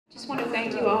I just want to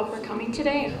thank you all for coming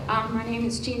today. My name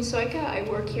is Jean Soika. I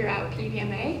work here at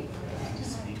PVMA.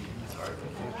 Sorry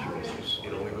for fluctuations.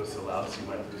 It only goes so loud, so you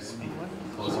might have to speak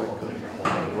closer.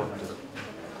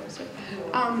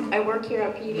 I work here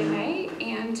at PVMA,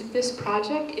 and this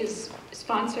project is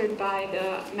sponsored by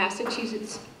the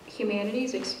Massachusetts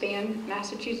Humanities Expand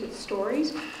Massachusetts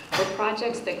Stories, or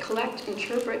projects that collect,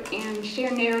 interpret, and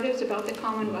share narratives about the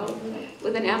Commonwealth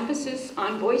with an emphasis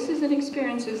on voices and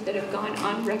experiences that have gone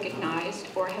unrecognized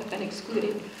or have been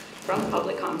excluded from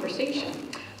public conversation.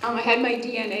 I had my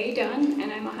DNA done,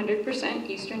 and I'm 100%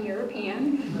 Eastern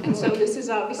European, and so this is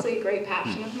obviously a great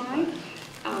passion of mine.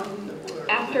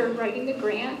 After writing the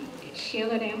grant,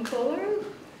 Sheila Damkoller,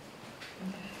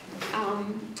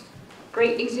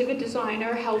 great exhibit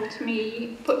designer, helped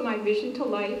me put my vision to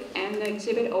life, and the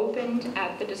exhibit opened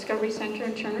at the Discovery Center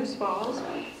in Turners Falls.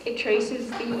 It traces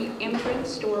the immigrant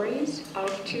stories of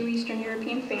two Eastern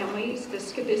European families, the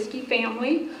Skibisky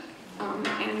family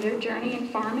and their journey in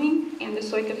farming, and the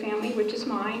Soika family, which is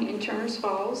mine, in Turners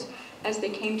Falls, as they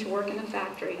came to work in the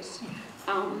factories.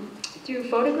 Through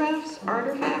photographs,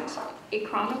 artifacts, it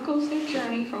chronicles their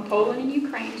journey from Poland and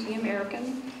Ukraine to the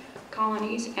American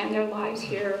colonies and their lives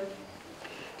here.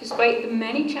 Despite the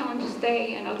many challenges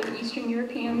they and other Eastern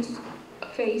Europeans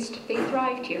faced, they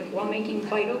thrived here while making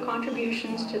vital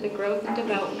contributions to the growth and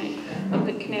development of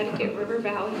the Connecticut River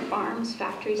Valley farms,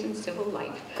 factories, and civil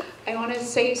life. I want to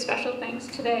say special thanks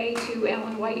today to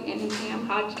Ellen White and Pam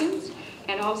Hodgkins,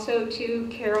 and also to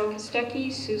Carol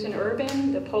Kostecki, Susan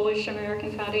Urban, the Polish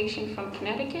American Foundation from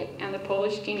Connecticut, and the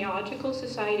Polish Genealogical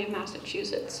Society of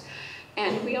Massachusetts.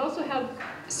 And we also have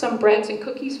some breads and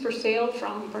cookies for sale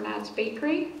from Bernard's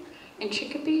Bakery in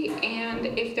Chicopee.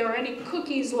 And if there are any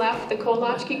cookies left, the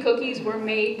Kolachki cookies were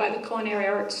made by the culinary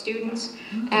arts students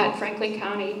at Franklin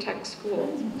County Tech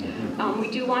School. We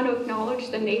do want to acknowledge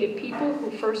the native people who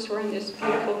first were in this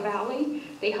beautiful valley.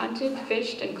 They hunted,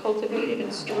 fished, and cultivated and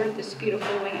stewarded this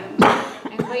beautiful land.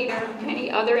 And later,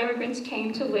 many other immigrants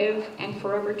came to live and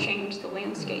forever changed the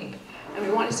landscape. And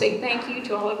we want to say thank you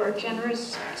to all of our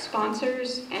generous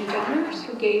sponsors and donors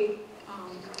who gave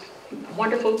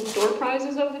wonderful door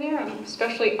prizes over there. I'm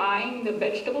especially eyeing the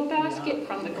vegetable basket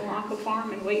from the Galanka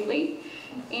Farm in Whately.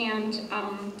 And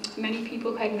many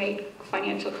people had made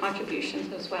financial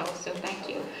contributions as well, so thank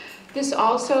you. This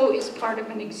also is part of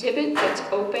an exhibit that's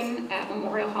open at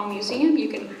Memorial Hall Museum. You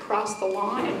can cross the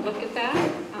lawn and look at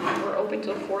that. We're open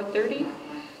till 4:30.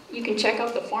 You can check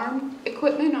out the farm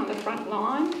equipment on the front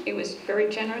lawn. It was very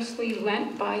generously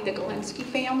lent by the Galensky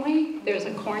family. There's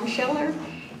a corn sheller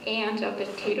and a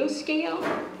potato scale,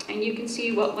 and you can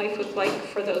see what life was like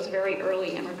for those very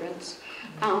early immigrants.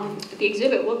 The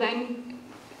exhibit will then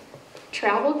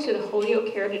travel to the Holyoke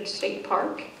Heritage State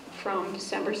Park from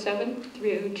December 7th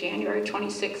through January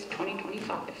 26th,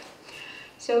 2025.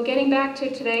 So getting back to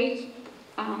today,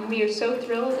 we are so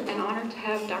thrilled and honored to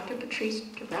have Dr. Patrice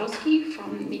Dabrowski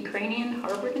from the Ukrainian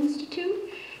Harvard Institute,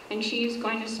 and she is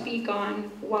going to speak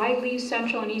on why leave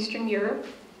Central and Eastern Europe,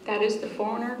 that is the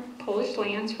former Polish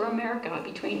lands, for America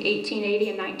between 1880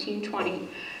 and 1920.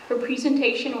 Her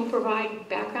presentation will provide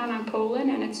background on Poland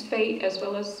and its fate, as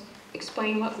well as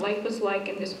explain what life was like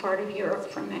in this part of Europe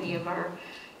for many of our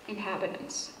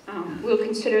inhabitants. We'll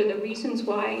consider the reasons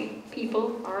why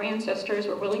people, our ancestors,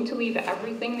 were willing to leave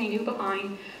everything they knew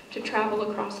behind to travel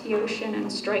across the ocean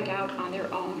and strike out on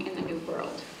their own in the New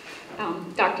World.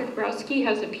 Dr. Dabrowski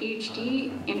has a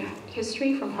PhD in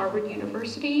history from Harvard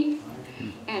University,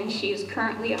 and she is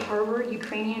currently a Harvard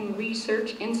Ukrainian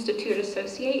Research Institute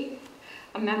Associate,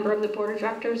 a member of the Board of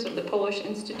Directors of the Polish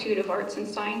Institute of Arts and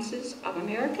Sciences of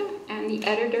America, and the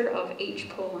editor of H.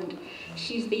 Poland.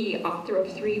 She's the author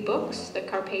of 3 books, The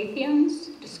Carpathians,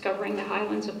 Discovering the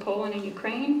Highlands of Poland and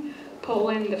Ukraine,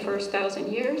 Poland, the First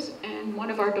 1,000 Years, and one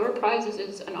of our door prizes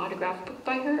is an autographed book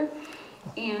by her,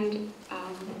 and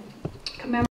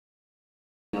commemorating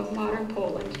of modern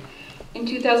Poland. In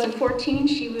 2014,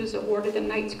 she was awarded the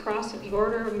Knight's Cross of the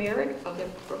Order of Merit of the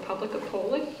Republic of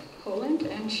Poland,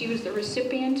 and she was the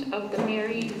recipient of the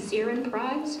Mary Zirin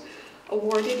Prize,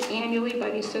 awarded annually by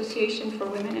the Association for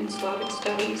Women in Slavic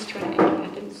Studies to an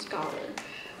independent scholar.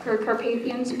 Her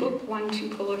Carpathians book won 2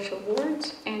 Polish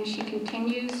awards, and she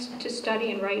continues to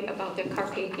study and write about the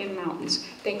Carpathian Mountains.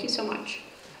 Thank you so much.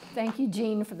 Thank you,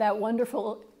 Jean, for that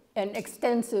wonderful and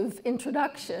extensive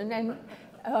introduction. And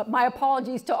my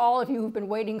apologies to all of you who've been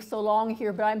waiting so long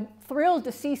here, but I'm thrilled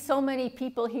to see so many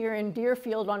people here in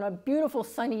Deerfield on a beautiful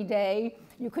sunny day.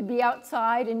 You could be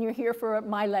outside and you're here for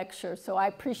my lecture, so I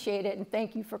appreciate it and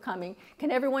thank you for coming. Can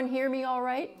everyone hear me all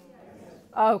right?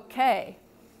 Okay.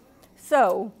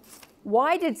 So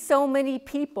Why did so many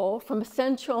people from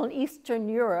Central and Eastern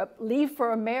Europe leave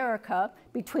for America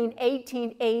between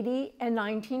 1880 and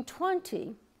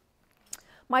 1920?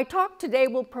 My talk today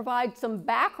will provide some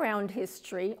background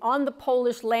history on the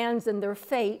Polish lands and their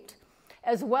fate,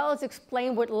 as well as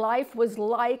explain what life was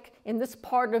like in this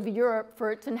part of Europe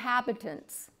for its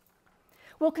inhabitants.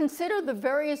 We'll consider the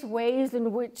various ways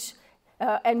in which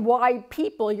and why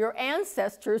people, your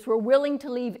ancestors, were willing to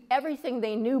leave everything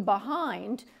they knew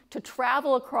behind to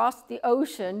travel across the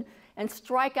ocean and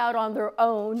strike out on their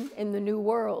own in the New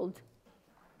World.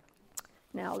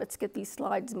 Now, let's get these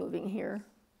slides moving here.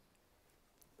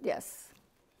 Yes.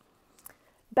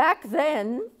 Back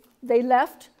then, they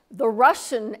left the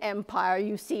Russian Empire,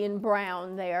 you see in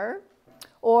brown there,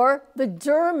 or the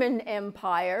German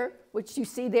Empire, which you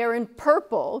see there in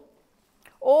purple,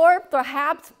 or the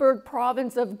Habsburg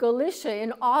province of Galicia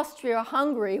in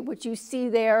Austria-Hungary, which you see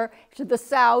there to the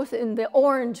south in the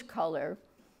orange color.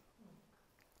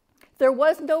 There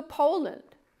was no Poland,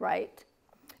 right?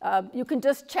 You can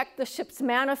just check the ship's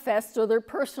manifests or their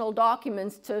personal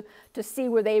documents to see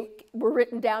where they were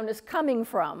written down as coming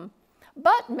from.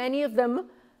 But many of them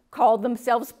called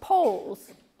themselves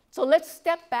Poles. So let's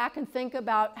step back and think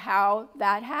about how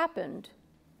that happened.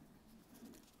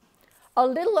 A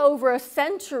little over a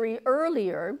century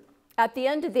earlier, at the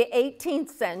end of the 18th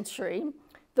century,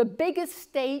 the biggest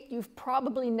state you've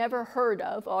probably never heard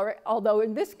of, or, although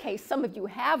in this case some of you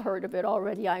have heard of it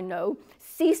already, I know,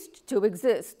 ceased to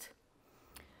exist.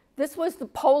 This was the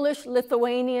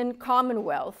Polish-Lithuanian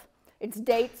Commonwealth. Its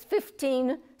dates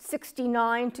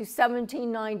 1569 to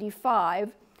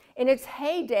 1795. In its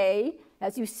heyday,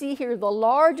 as you see here, the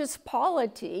largest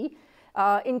polity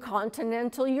in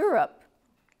continental Europe.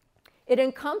 It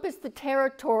encompassed the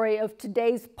territory of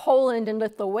today's Poland and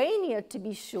Lithuania, to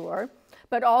be sure,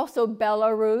 but also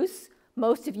Belarus,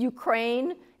 most of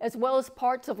Ukraine, as well as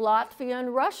parts of Latvia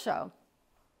and Russia.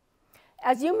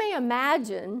 As you may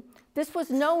imagine, this was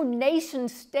no nation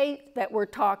state that we're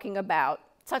talking about.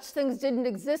 Such things didn't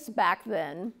exist back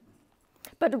then,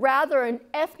 but rather an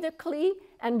ethnically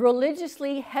and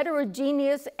religiously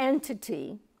heterogeneous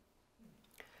entity.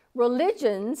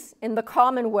 Religions in the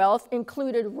Commonwealth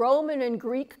included Roman and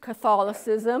Greek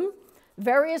Catholicism,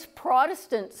 various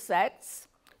Protestant sects,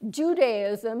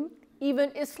 Judaism,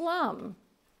 even Islam.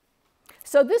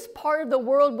 So this part of the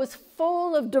world was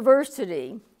full of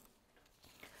diversity.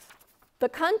 The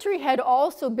country had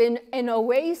also been an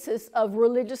oasis of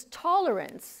religious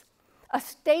tolerance, a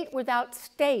state without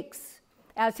stakes,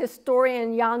 as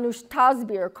historian Janusz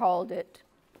Tasbir called it.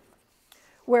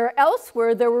 Where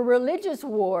elsewhere there were religious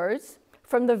wars,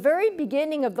 from the very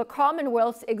beginning of the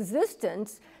Commonwealth's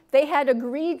existence, they had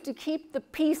agreed to keep the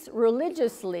peace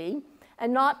religiously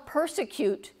and not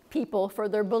persecute people for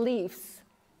their beliefs.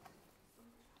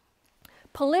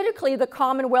 Politically, the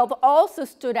Commonwealth also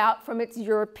stood out from its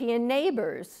European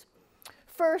neighbors.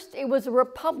 First, it was a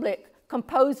republic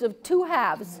composed of two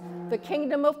halves, the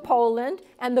Kingdom of Poland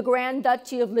and the Grand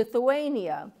Duchy of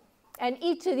Lithuania. And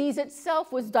each of these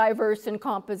itself was diverse in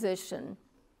composition.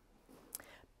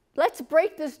 Let's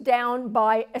break this down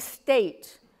by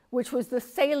estate, which was the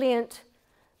salient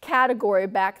category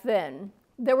back then.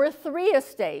 There were three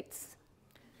estates: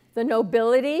 the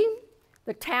nobility,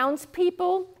 the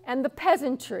townspeople, and the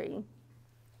peasantry.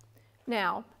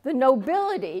 Now, the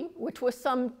nobility, which was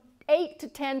some 8 to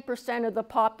 10% of the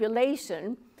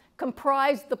population,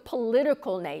 comprised the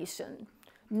political nation.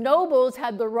 Nobles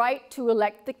had the right to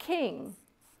elect the king.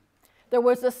 There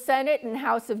was a Senate and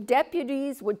House of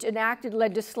Deputies which enacted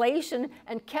legislation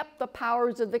and kept the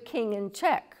powers of the king in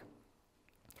check.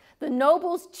 The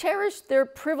nobles cherished their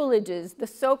privileges, the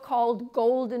so-called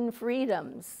golden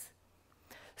freedoms.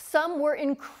 Some were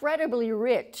incredibly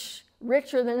rich,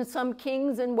 richer than some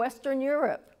kings in Western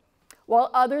Europe,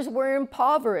 while others were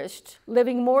impoverished,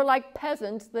 living more like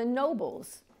peasants than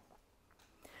nobles.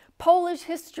 Polish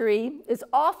history is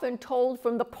often told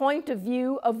from the point of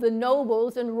view of the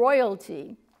nobles and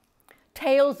royalty.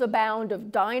 Tales abound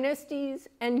of dynasties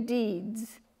and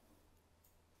deeds.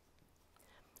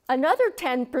 Another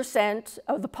 10%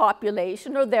 of the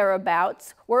population, or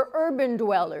thereabouts, were urban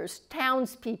dwellers,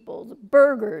 townspeople,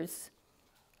 burghers.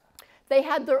 They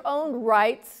had their own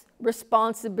rights,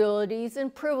 responsibilities,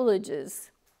 and privileges.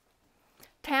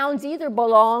 Towns either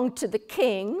belonged to the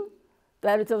king,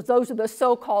 that is, those are the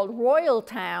so-called royal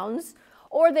towns,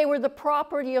 or they were the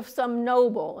property of some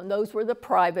noble, and those were the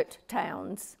private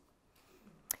towns.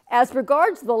 As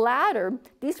regards the latter,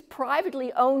 these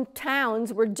privately owned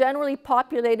towns were generally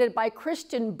populated by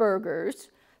Christian burghers,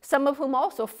 some of whom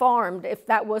also farmed if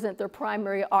that wasn't their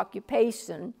primary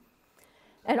occupation.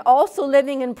 And also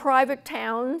living in private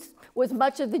towns was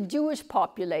much of the Jewish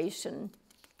population.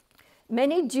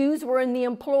 Many Jews were in the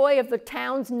employ of the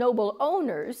town's noble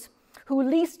owners, who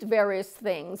leased various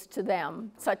things to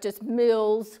them, such as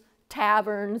mills,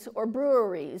 taverns, or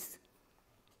breweries.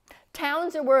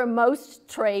 Towns are where most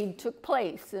trade took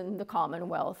place in the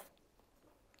Commonwealth.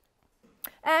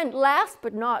 And last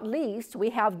but not least,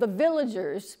 we have the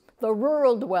villagers, the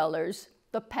rural dwellers,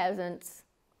 the peasants.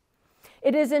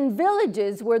 It is in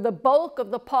villages where the bulk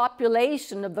of the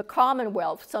population of the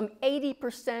Commonwealth, some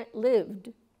 80%,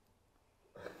 lived.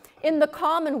 In the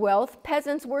Commonwealth,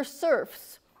 peasants were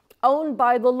serfs, owned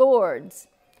by the lords,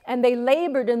 and they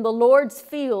labored in the lord's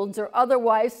fields or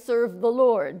otherwise served the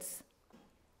lords.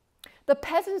 The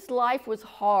peasant's life was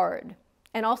hard,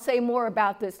 and I'll say more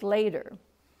about this later.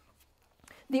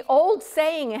 The old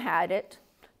saying had it,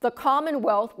 the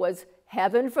Commonwealth was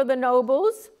heaven for the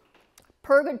nobles,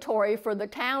 purgatory for the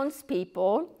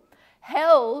townspeople,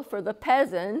 hell for the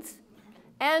peasants,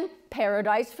 and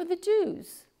paradise for the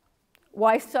Jews.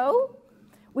 Why so?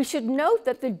 We should note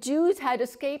that the Jews had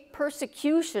escaped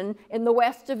persecution in the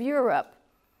west of Europe.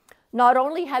 Not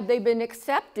only had they been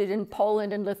accepted in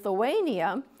Poland and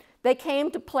Lithuania, they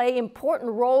came to play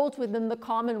important roles within the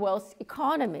Commonwealth's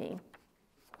economy.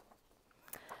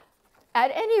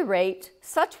 At any rate,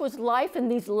 such was life in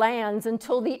these lands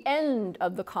until the end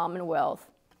of the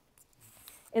Commonwealth.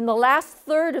 In the last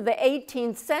third of the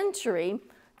 18th century,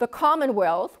 the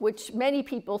Commonwealth, which many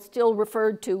people still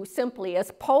referred to simply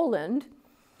as Poland,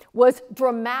 was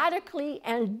dramatically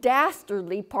and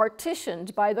dastardly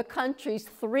partitioned by the country's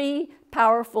three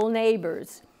powerful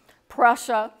neighbors,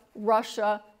 Prussia,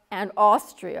 Russia, and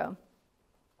Austria.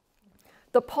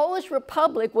 The Polish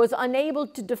Republic was unable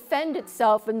to defend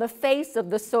itself in the face of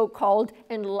the so-called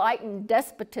enlightened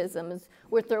despotisms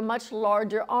with their much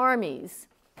larger armies.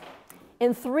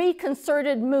 In three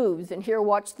concerted moves, and here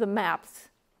watch the maps,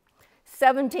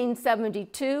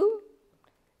 1772,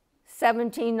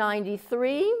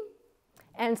 1793,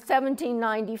 and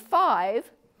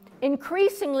 1795,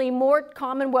 increasingly more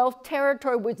Commonwealth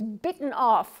territory was bitten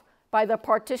off by the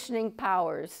partitioning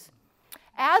powers.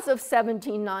 As of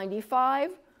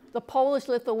 1795, the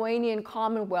Polish-Lithuanian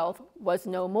Commonwealth was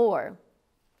no more.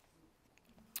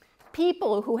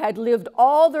 People who had lived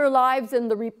all their lives in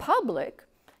the Republic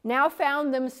now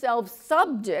found themselves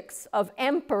subjects of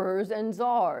emperors and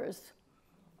czars.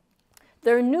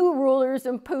 Their new rulers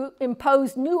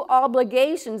imposed new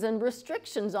obligations and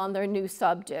restrictions on their new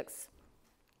subjects.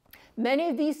 Many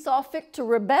of these saw fit to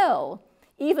rebel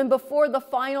even before the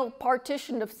final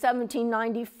partition of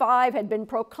 1795 had been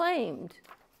proclaimed.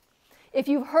 If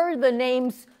you've heard the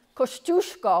names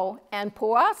Kościuszko and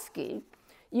Pulaski,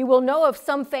 you will know of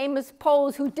some famous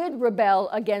Poles who did rebel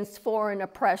against foreign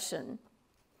oppression.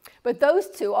 But those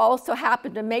two also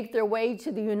happened to make their way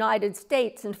to the United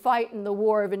States and fight in the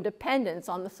War of Independence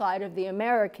on the side of the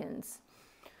Americans.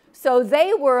 So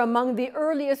they were among the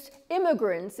earliest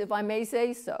immigrants, if I may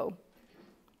say so.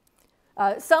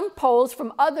 Some Poles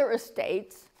from other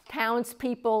estates,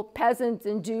 townspeople, peasants,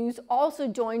 and Jews also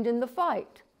joined in the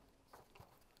fight.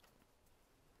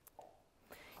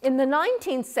 In the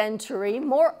 19th century,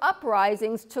 more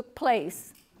uprisings took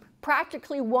place,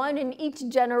 practically one in each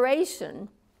generation,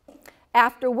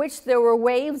 after which there were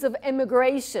waves of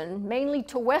immigration, mainly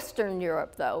to Western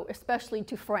Europe, though, especially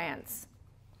to France.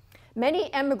 Many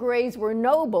émigrés were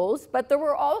nobles, but there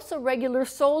were also regular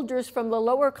soldiers from the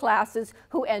lower classes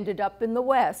who ended up in the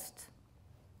West.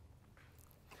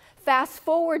 Fast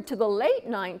forward to the late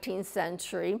 19th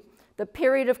century, the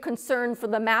period of concern for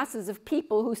the masses of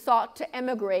people who sought to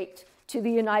emigrate to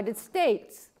the United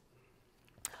States.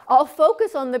 I'll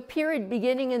focus on the period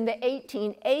beginning in the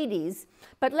 1880s,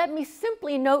 but let me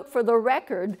simply note for the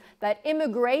record that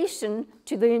immigration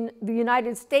to the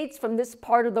United States from this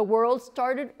part of the world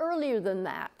started earlier than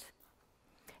that.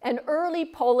 An early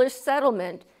Polish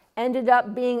settlement ended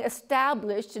up being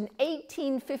established in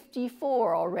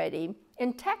 1854 already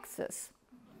in Texas,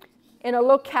 in a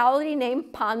locality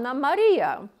named Panna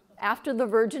Maria, after the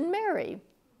Virgin Mary.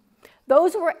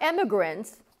 Those were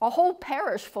emigrants, a whole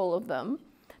parish full of them,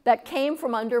 that came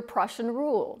from under Prussian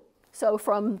rule. So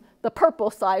from the purple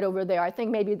side over there, I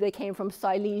think maybe they came from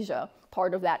Silesia,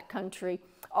 part of that country,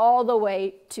 all the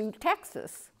way to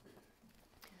Texas.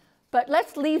 But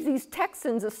let's leave these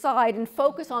Texans aside and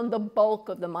focus on the bulk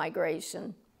of the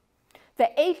migration.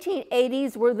 The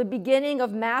 1880s were the beginning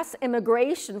of mass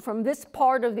immigration from this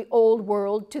part of the Old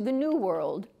World to the New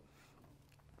World.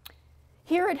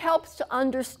 Here it helps to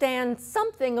understand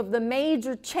something of the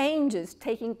major changes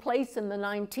taking place in the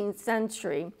 19th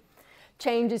century.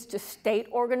 Changes to state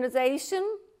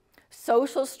organization,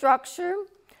 social structure,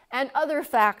 and other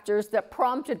factors that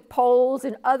prompted Poles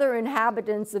and other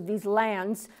inhabitants of these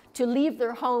lands to leave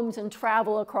their homes and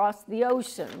travel across the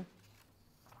ocean.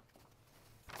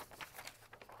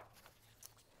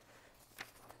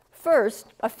 First,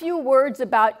 a few words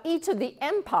about each of the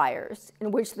empires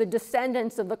in which the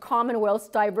descendants of the Commonwealth's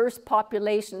diverse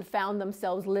population found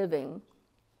themselves living.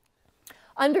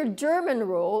 Under German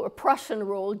rule, or Prussian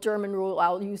rule, German rule,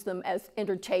 I'll use them as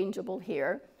interchangeable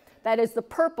here, that is the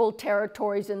purple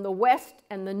territories in the west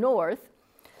and the north,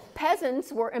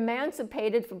 peasants were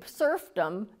emancipated from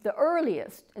serfdom the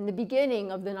earliest, in the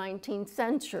beginning of the 19th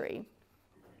century.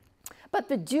 But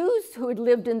the Jews who had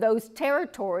lived in those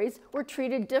territories were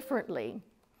treated differently.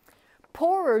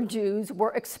 Poorer Jews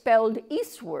were expelled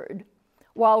eastward,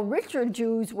 while richer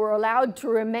Jews were allowed to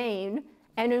remain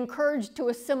and encouraged to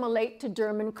assimilate to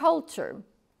German culture.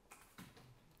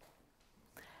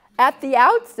 At the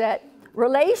outset,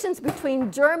 relations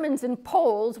between Germans and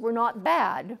Poles were not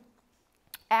bad.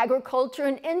 Agriculture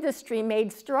and industry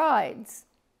made strides.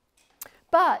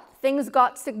 But things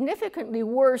got significantly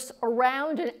worse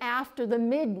around and after the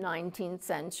mid-19th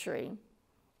century.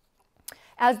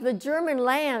 As the German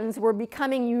lands were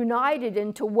becoming united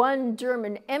into one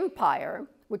German empire,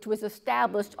 which was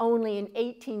established only in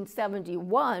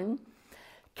 1871,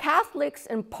 Catholics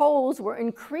and Poles were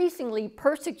increasingly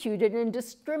persecuted and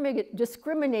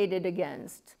discriminated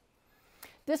against.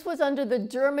 This was under the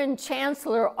German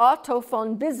Chancellor Otto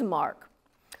von Bismarck,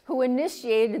 who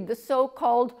initiated the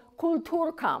so-called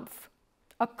Kulturkampf,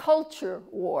 a culture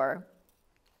war.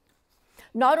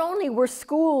 Not only were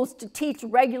schools to teach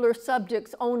regular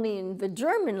subjects only in the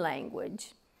German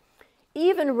language,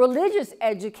 even religious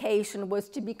education was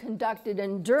to be conducted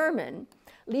in German,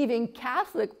 leaving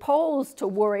Catholic Poles to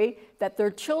worry that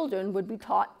their children would be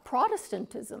taught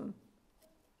Protestantism.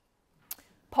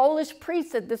 Polish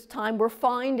priests at this time were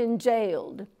fined and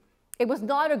jailed. It was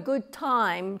not a good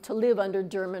time to live under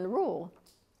German rule.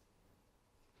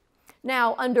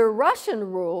 Now, under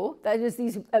Russian rule, that is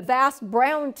these vast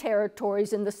brown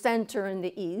territories in the center and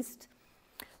the east,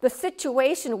 the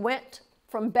situation went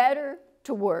from better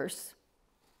to worse.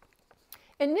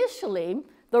 Initially,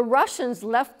 the Russians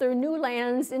left their new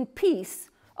lands in peace,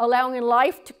 allowing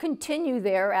life to continue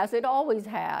there as it always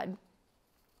had.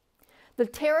 The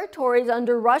territories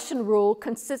under Russian rule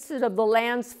consisted of the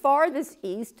lands farthest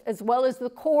east as well as the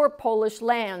core Polish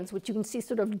lands, which you can see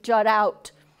sort of jut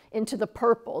out into the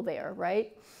purple there,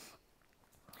 right?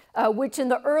 Which in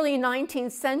the early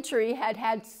 19th century had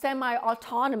had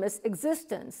semi-autonomous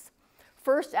existence,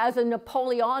 first as a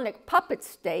Napoleonic puppet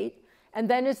state and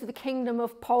then as the Kingdom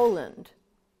of Poland.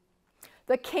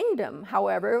 The kingdom,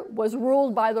 however, was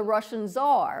ruled by the Russian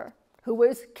Tsar, who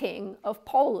was King of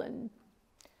Poland.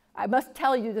 I must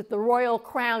tell you that the royal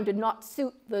crown did not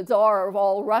suit the Tsar of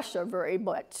all Russia very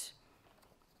much.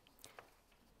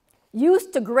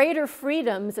 Used to greater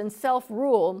freedoms and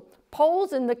self-rule,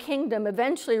 Poles in the kingdom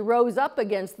eventually rose up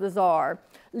against the Tsar,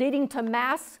 leading to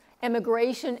mass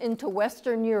emigration into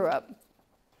Western Europe.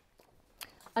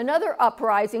 Another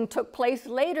uprising took place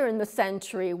later in the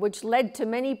century, which led to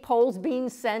many Poles being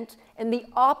sent in the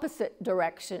opposite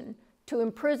direction, to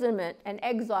imprisonment and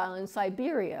exile in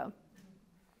Siberia.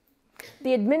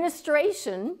 The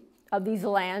administration of these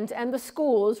lands and the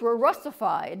schools were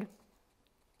Russified.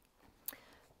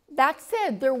 That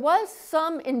said, there was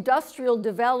some industrial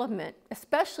development,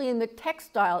 especially in the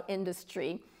textile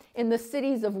industry, in the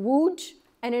cities of Łódź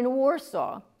and in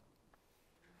Warsaw.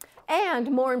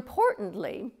 And more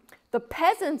importantly, the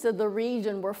peasants of the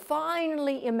region were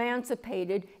finally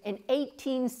emancipated in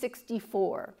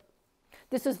 1864.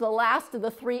 This is the last of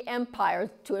the three empires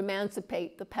to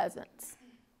emancipate the peasants.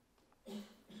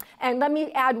 And let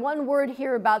me add one word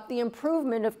here about the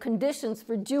improvement of conditions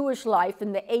for Jewish life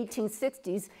in the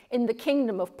 1860s in the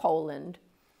Kingdom of Poland.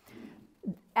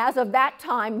 As of that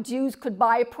time, Jews could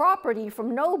buy property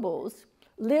from nobles,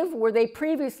 live where they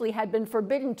previously had been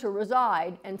forbidden to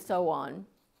reside, and so on.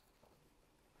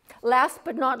 Last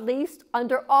but not least,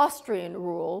 under Austrian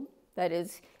rule, that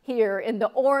is here in the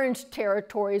Orange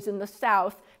territories in the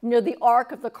south, near the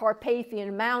arc of the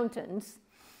Carpathian Mountains,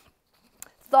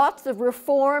 thoughts of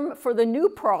reform for the new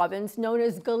province known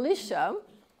as Galicia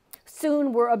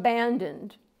soon were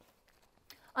abandoned.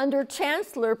 Under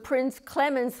Chancellor Prince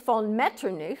Clemens von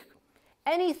Metternich,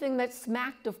 anything that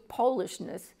smacked of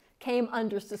Polishness came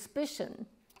under suspicion.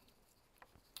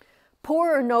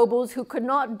 Poorer nobles who could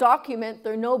not document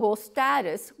their noble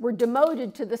status were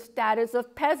demoted to the status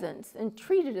of peasants and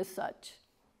treated as such.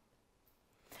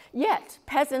 Yet,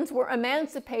 peasants were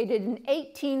emancipated in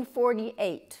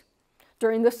 1848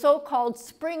 during the so-called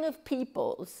Spring of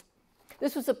Peoples,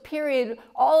 This was a period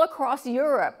all across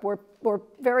Europe where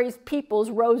various peoples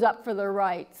rose up for their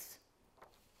rights.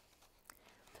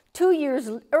 2 years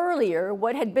earlier,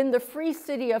 what had been the free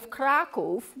city of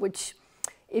Krakow, which,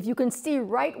 if you can see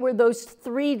right where those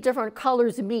three different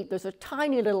colors meet, there's a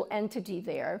tiny little entity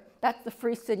there. That's the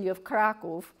free city of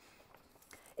Krakow.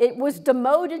 It was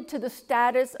demoted to the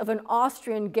status of an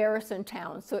Austrian garrison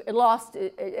town. So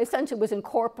it essentially was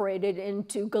incorporated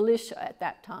into Galicia at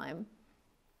that time.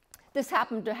 This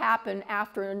happened to happen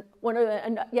after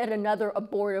yet another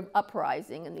abortive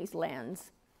uprising in these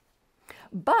lands.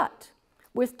 But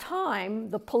with time,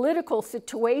 the political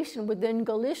situation within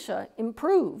Galicia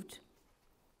improved.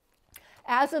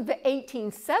 As of the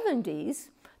 1870s,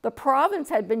 the province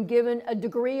had been given a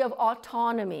degree of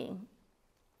autonomy.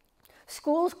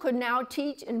 Schools could now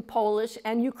teach in Polish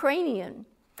and Ukrainian,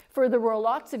 for there were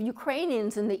lots of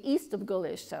Ukrainians in the east of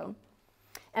Galicia.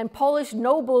 And Polish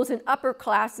nobles and upper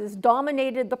classes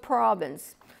dominated the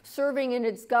province, serving in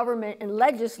its government and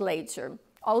legislature,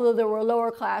 although there were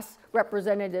lower class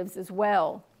representatives as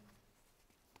well.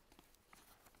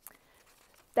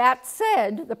 That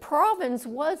said, the province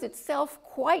was itself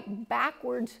quite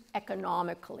backwards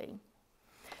economically.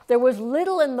 There was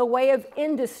little in the way of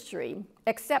industry,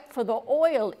 except for the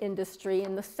oil industry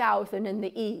in the south and in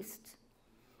the east.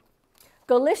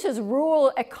 Galicia's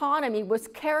rural economy was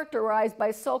characterized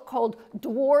by so-called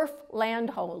dwarf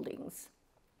landholdings.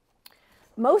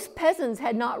 Most peasants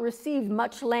had not received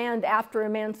much land after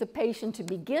emancipation to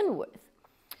begin with,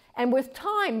 and with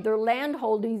time their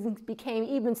landholdings became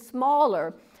even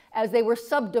smaller as they were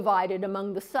subdivided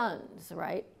among the sons,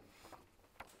 right?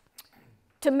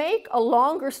 To make a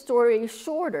longer story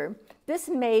shorter, this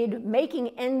made making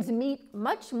ends meet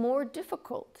much more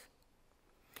difficult.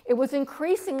 It was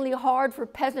increasingly hard for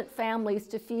peasant families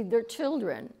to feed their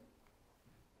children.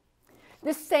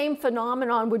 This same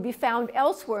phenomenon would be found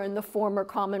elsewhere in the former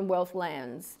Commonwealth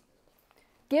lands.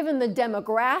 Given the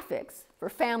demographics, for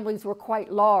families were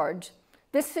quite large,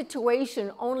 this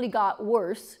situation only got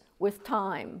worse with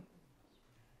time.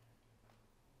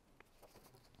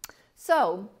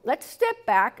 So let's step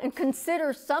back and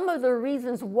consider some of the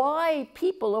reasons why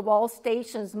people of all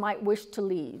stations might wish to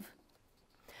leave.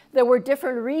 There were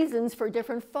different reasons for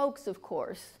different folks, of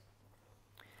course.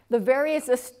 The various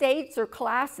estates or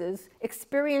classes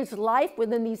experienced life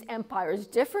within these empires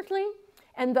differently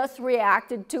and thus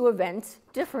reacted to events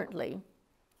differently.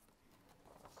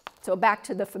 So back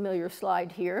to the familiar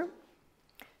slide here.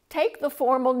 Take the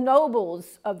formal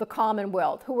nobles of the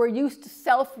Commonwealth who were used to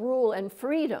self-rule and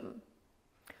freedom.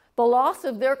 The loss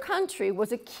of their country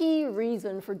was a key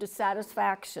reason for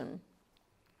dissatisfaction.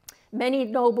 Many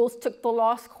nobles took the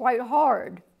loss quite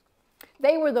hard.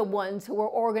 They were the ones who were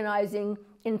organizing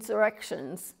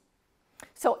insurrections.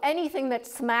 So anything that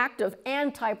smacked of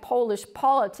anti-Polish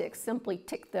politics simply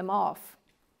ticked them off.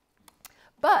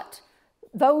 But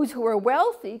those who were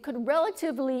wealthy could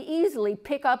relatively easily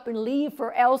pick up and leave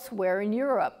for elsewhere in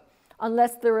Europe,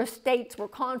 unless their estates were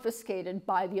confiscated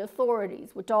by the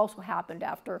authorities, which also happened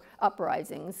after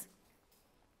uprisings.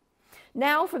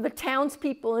 Now for the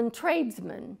townspeople and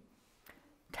tradesmen.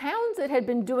 Towns that had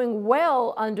been doing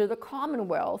well under the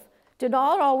Commonwealth did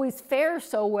not always fare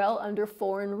so well under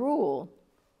foreign rule.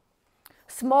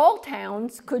 Small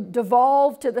towns could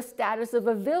devolve to the status of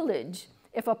a village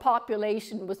if a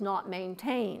population was not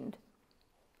maintained.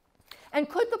 And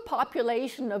could the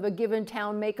population of a given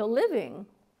town make a living?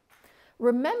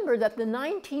 Remember that the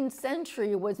 19th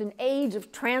century was an age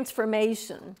of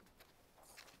transformation.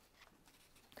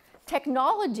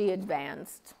 Technology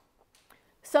advanced.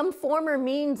 Some former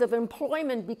means of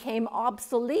employment became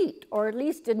obsolete, or at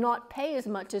least did not pay as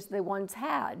much as they once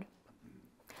had.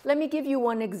 Let me give you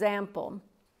one example.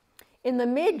 In the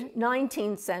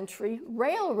mid-19th century,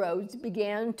 railroads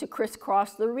began to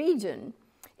crisscross the region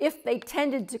if they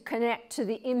tended to connect to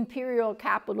the imperial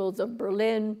capitals of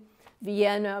Berlin,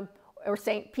 Vienna, or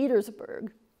St.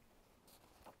 Petersburg.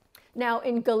 Now,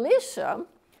 in Galicia,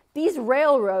 these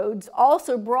railroads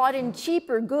also brought in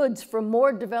cheaper goods from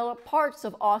more developed parts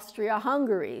of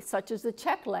Austria-Hungary, such as the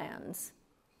Czech lands.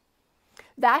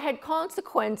 That had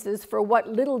consequences for what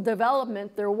little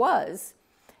development there was,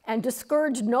 and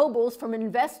discouraged nobles from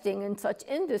investing in such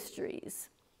industries.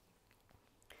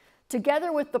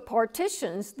 Together with the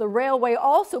partitions, the railway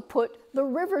also put the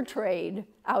river trade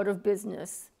out of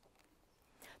business.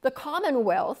 The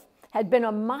Commonwealth had been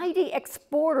a mighty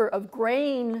exporter of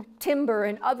grain, timber,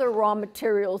 and other raw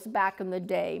materials back in the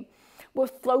day,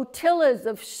 with flotillas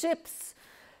of ships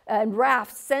and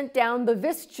rafts sent down the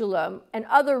Vistula and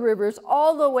other rivers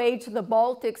all the way to the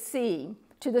Baltic Sea,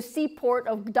 to the seaport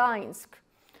of Gdańsk,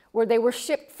 where they were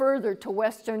shipped further to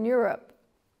Western Europe.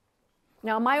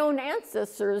 Now, my own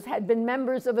ancestors had been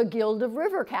members of a guild of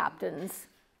river captains.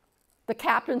 The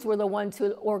captains were the ones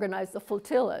who organized the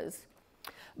flotillas.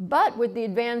 But with the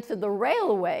advance of the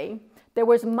railway, there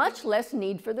was much less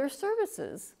need for their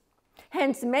services.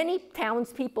 Hence, many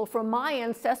townspeople from my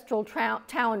ancestral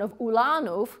town of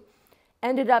Ulanov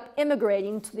ended up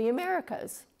immigrating to the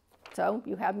Americas. So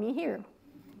you have me here.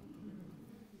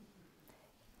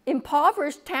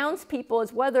 Impoverished townspeople,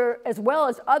 as well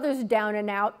as others down and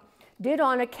out, did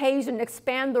on occasion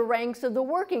expand the ranks of the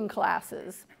working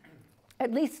classes,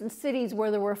 at least in cities where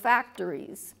there were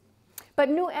factories. But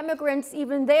new immigrants,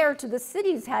 even there to the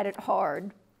cities, had it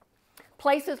hard.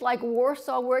 Places like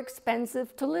Warsaw were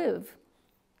expensive to live.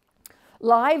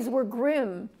 Lives were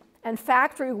grim, and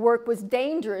factory work was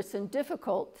dangerous and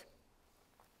difficult.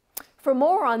 For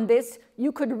more on this,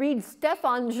 you could read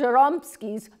Stefan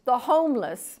Żeromski's The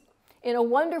Homeless in a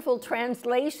wonderful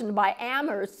translation by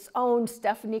Amherst's own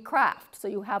Stephanie Kraft. So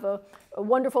you have a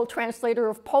wonderful translator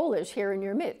of Polish here in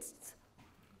your midst.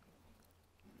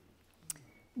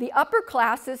 The upper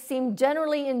classes seemed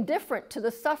generally indifferent to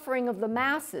the suffering of the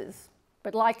masses,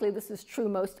 but likely this is true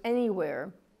most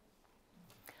anywhere.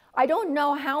 I don't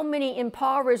know how many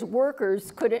impoverished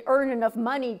workers could earn enough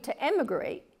money to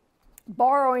emigrate.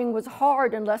 Borrowing was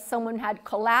hard unless someone had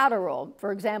collateral,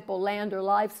 for example, land or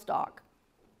livestock.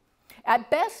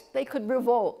 At best, they could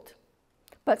revolt,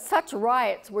 but such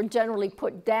riots were generally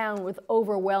put down with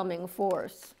overwhelming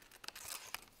force.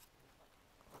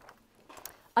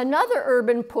 Another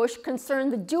urban push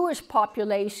concerned the Jewish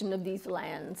population of these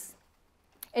lands.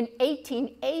 In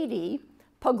 1880,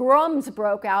 pogroms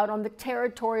broke out on the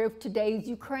territory of today's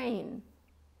Ukraine.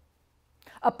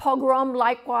 A pogrom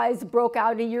likewise broke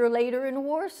out a year later in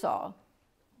Warsaw.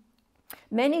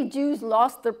 Many Jews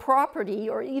lost their property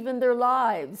or even their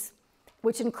lives,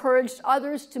 which encouraged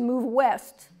others to move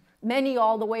west, many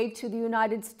all the way to the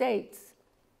United States.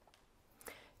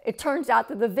 It turns out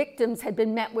that the victims had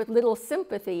been met with little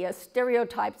sympathy as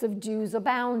stereotypes of Jews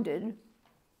abounded.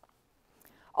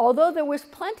 Although there was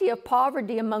plenty of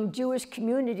poverty among Jewish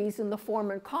communities in the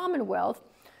former Commonwealth,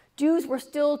 Jews were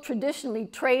still traditionally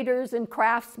traders and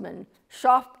craftsmen,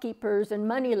 shopkeepers and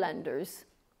moneylenders.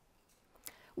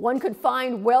 One could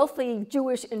find wealthy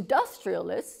Jewish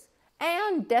industrialists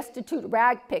and destitute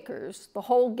rag pickers, the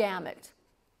whole gamut.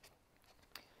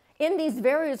 In these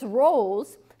various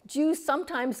roles, Jews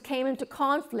sometimes came into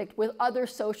conflict with other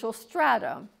social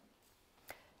strata.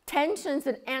 Tensions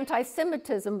and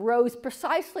anti-Semitism rose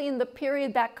precisely in the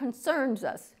period that concerns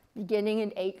us, beginning in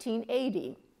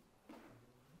 1880.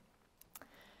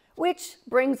 Which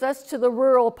brings us to the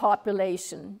rural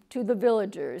population, to the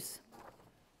villagers.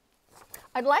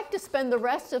 I'd like to spend the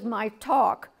rest of my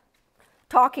talk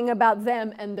talking about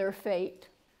them and their fate.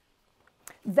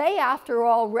 They, after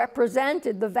all,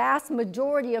 represented the vast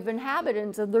majority of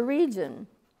inhabitants of the region.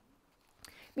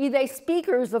 Be they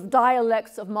speakers of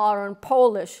dialects of modern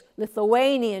Polish,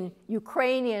 Lithuanian,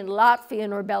 Ukrainian,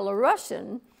 Latvian, or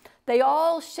Belarusian, they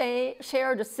all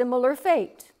shared a similar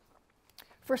fate.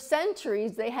 For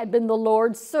centuries, they had been the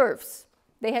Lord's serfs.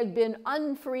 They had been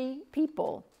unfree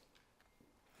people.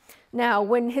 Now,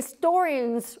 when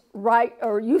historians write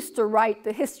or used to write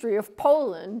the history of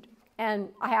Poland, and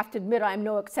I have to admit I'm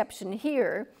no exception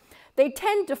here, they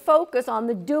tend to focus on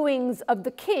the doings of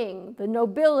the king, the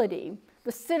nobility,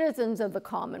 the citizens of the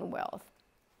Commonwealth.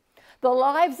 The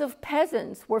lives of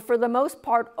peasants were for the most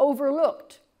part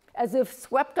overlooked, as if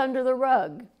swept under the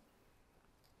rug.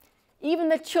 Even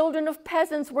the children of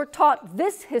peasants were taught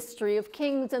this history of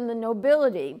kings and the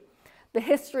nobility, the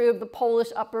history of the Polish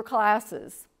upper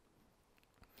classes.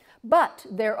 But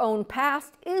their own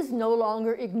past is no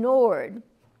longer ignored.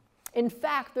 In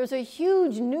fact, there's a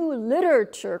huge new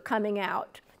literature coming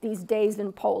out these days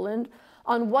in Poland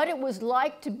on what it was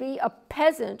like to be a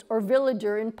peasant or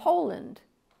villager in Poland.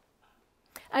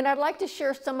 And I'd like to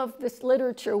share some of this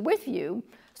literature with you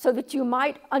so that you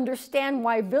might understand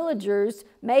why villagers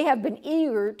may have been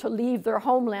eager to leave their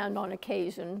homeland on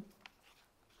occasion.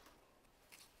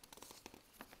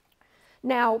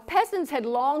 Now, peasants had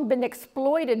long been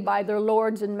exploited by their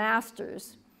lords and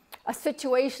masters, a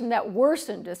situation that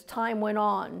worsened as time went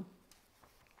on.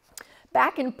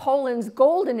 Back in Poland's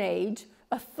golden age,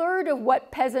 a third of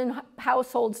what peasant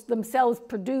households themselves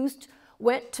produced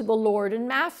went to the lord and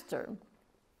master.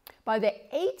 By the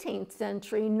 18th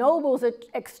century, nobles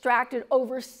extracted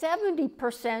over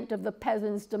 70% of the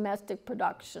peasants' domestic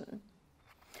production.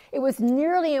 It was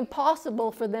nearly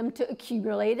impossible for them to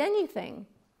accumulate anything.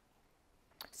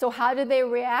 So how did they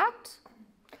react?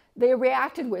 They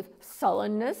reacted with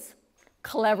sullenness,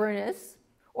 cleverness,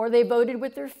 or they voted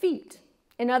with their feet.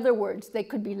 In other words, they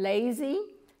could be lazy,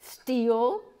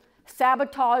 steal,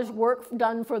 sabotage work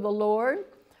done for the Lord,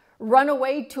 run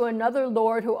away to another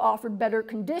lord who offered better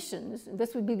conditions.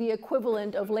 This would be the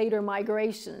equivalent of later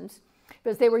migrations,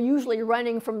 because they were usually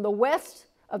running from the west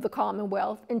of the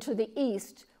Commonwealth into the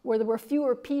east, where there were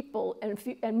fewer people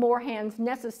and more hands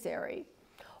necessary.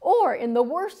 Or, in the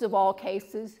worst of all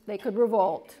cases, they could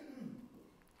revolt.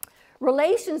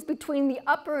 Relations between the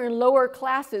upper and lower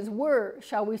classes were,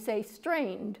 shall we say,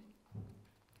 strained.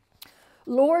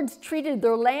 Lords treated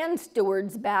their land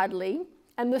stewards badly,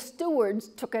 and the stewards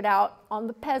took it out on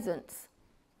the peasants.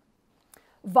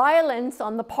 Violence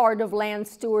on the part of land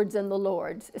stewards and the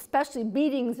lords, especially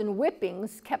beatings and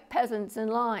whippings, kept peasants in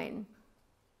line.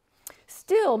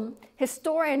 Still,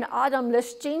 historian Adam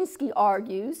Leszczyński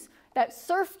argues that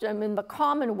serfdom in the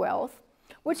Commonwealth,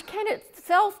 which can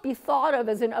itself be thought of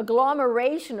as an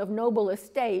agglomeration of noble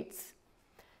estates,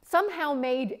 somehow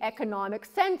made economic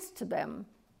sense to them.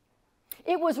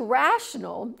 It was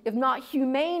rational, if not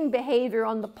humane, behavior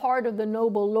on the part of the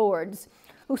noble lords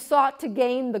who sought to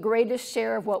gain the greatest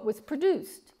share of what was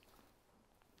produced.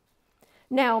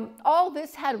 Now, all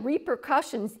this had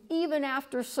repercussions even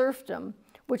after serfdom,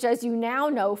 which, as you now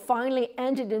know, finally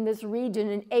ended in this region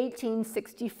in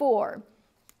 1864,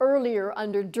 earlier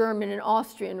under German and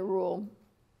Austrian rule.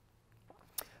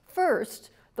 First,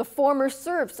 the former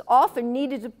serfs often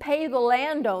needed to pay the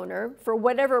landowner for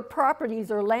whatever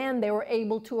properties or land they were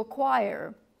able to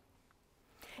acquire.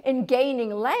 In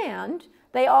gaining land,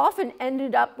 they often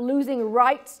ended up losing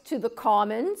rights to the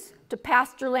commons, to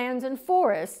pasture lands and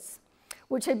forests,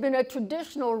 which had been a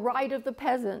traditional right of the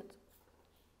peasant.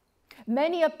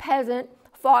 Many a peasant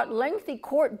fought lengthy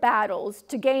court battles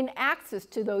to gain access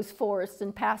to those forests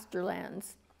and pasture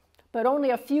lands, but only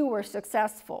a few were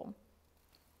successful.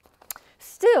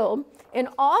 Still, in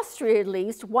Austria at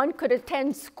least, one could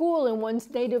attend school in one's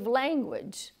native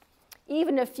language.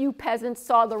 Even a few peasants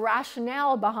saw the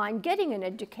rationale behind getting an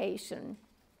education.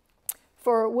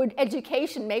 For would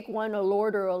education make one a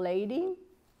lord or a lady?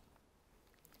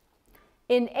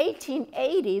 In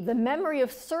 1880, the memory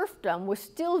of serfdom was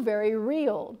still very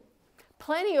real.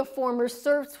 Plenty of former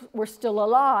serfs were still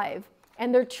alive,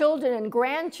 and their children and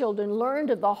grandchildren learned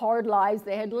of the hard lives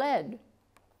they had led.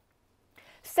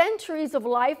 Centuries of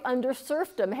life under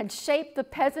serfdom had shaped the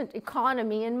peasant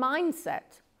economy and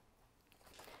mindset.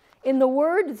 In the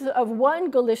words of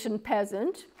one Galician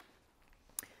peasant,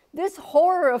 "This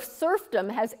horror of serfdom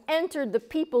has entered the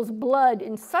people's blood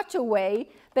in such a way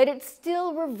that it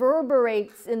still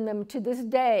reverberates in them to this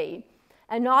day,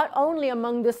 and not only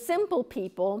among the simple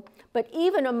people, but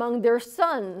even among their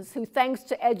sons, who, thanks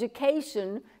to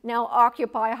education, now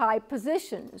occupy high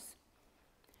positions.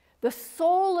 The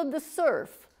soul of the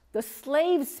serf, the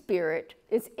slave spirit,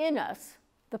 is in us,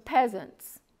 the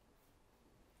peasants."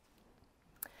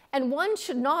 And one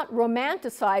should not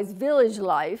romanticize village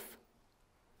life,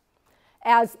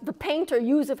 as the painter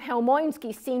Józef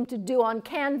Helmoński seemed to do on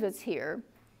canvas here,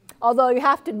 although you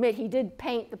have to admit he did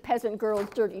paint the peasant girl's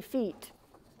dirty feet.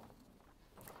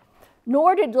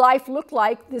 Nor did life look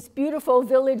like this beautiful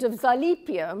village of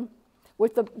Zalipia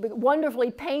with the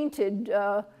wonderfully painted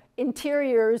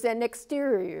interiors and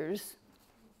exteriors.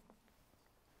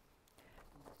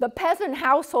 The peasant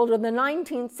household of the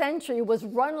 19th century was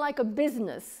run like a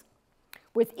business,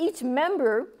 with each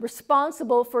member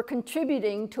responsible for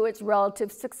contributing to its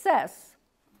relative success.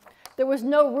 There was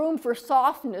no room for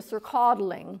softness or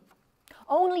coddling.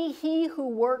 Only he who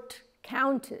worked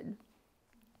counted.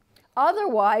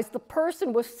 Otherwise, the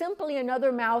person was simply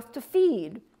another mouth to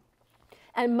feed,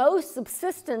 and most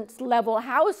subsistence-level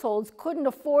households couldn't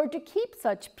afford to keep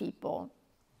such people.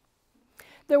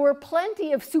 There were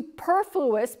plenty of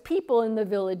superfluous people in the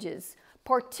villages,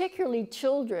 particularly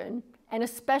children, and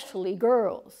especially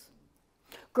girls.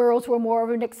 Girls were more of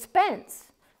an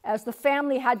expense, as the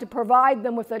family had to provide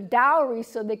them with a dowry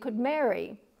so they could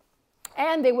marry,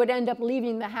 and they would end up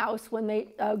leaving the house when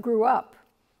they grew up.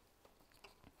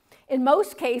 In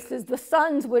most cases, the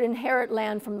sons would inherit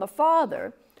land from the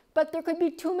father, but there could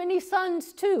be too many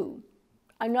sons too,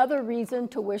 another reason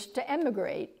to wish to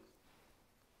emigrate.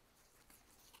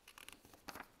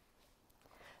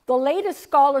 The latest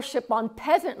scholarship on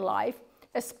peasant life,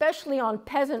 especially on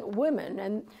peasant women,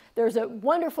 and there's a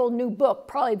wonderful new book,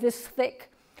 probably this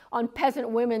thick, on peasant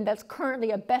women that's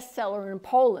currently a bestseller in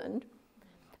Poland,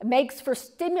 makes for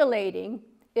stimulating,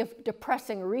 if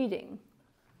depressing, reading.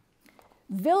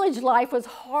 Village life was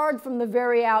hard from the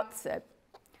very outset.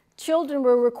 Children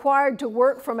were required to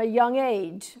work from a young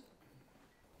age.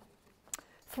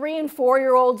 3- and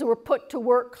 4-year-olds were put to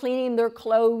work cleaning their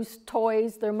clothes,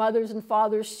 toys, their mother's and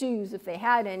father's shoes, if they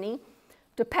had any,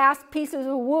 to pass pieces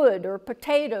of wood or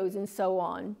potatoes and so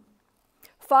on.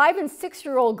 5- and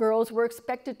 6-year-old girls were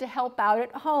expected to help out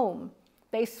at home.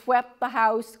 They swept the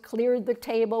house, cleared the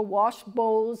table, washed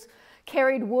bowls,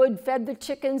 carried wood, fed the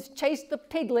chickens, chased the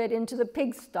piglet into the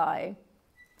pigsty.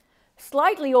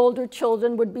 Slightly older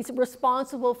children would be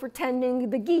responsible for tending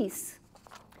the geese.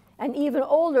 And even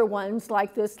older ones,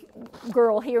 like this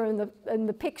girl here in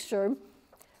the picture,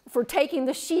 for taking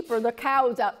the sheep or the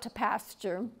cows out to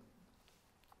pasture.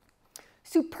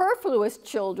 Superfluous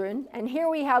children, and here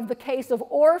we have the case of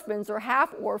orphans or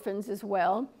half-orphans as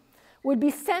well, would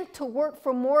be sent to work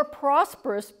for more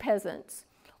prosperous peasants,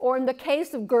 or in the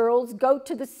case of girls, go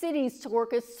to the cities to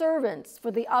work as servants for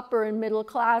the upper and middle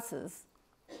classes.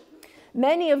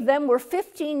 Many of them were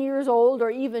 15 years old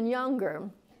or even younger.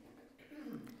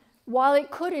 While it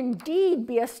could indeed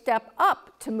be a step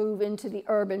up to move into the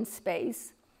urban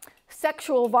space,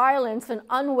 sexual violence and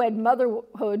unwed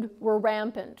motherhood were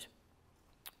rampant.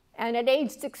 And at age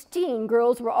 16,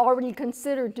 girls were already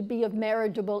considered to be of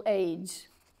marriageable age.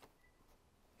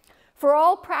 For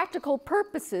all practical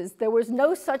purposes, there was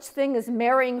no such thing as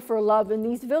marrying for love in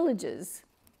these villages.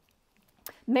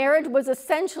 Marriage was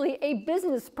essentially a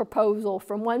business proposal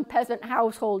from one peasant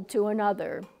household to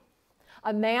another.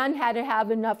 A man had to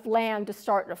have enough land to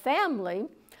start a family,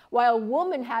 while a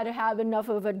woman had to have enough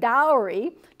of a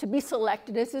dowry to be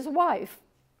selected as his wife.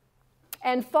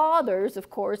 And fathers,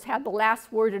 of course, had the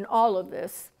last word in all of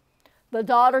this. The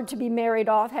daughter to be married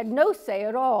off had no say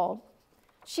at all.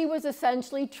 She was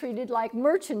essentially treated like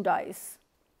merchandise.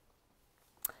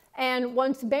 And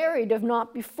once married, if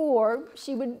not before,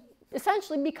 she would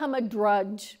essentially become a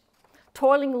drudge,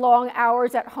 toiling long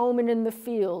hours at home and in the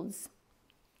fields.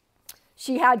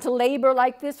 She had to labor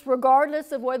like this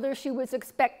regardless of whether she was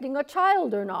expecting a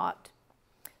child or not.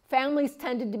 Families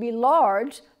tended to be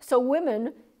large, so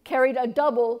women carried a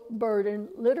double burden,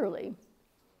 literally.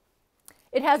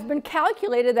 It has been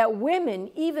calculated that women,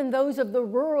 even those of the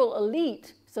rural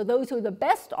elite, so those who are the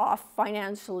best off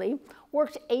financially,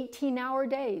 worked 18-hour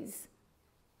days.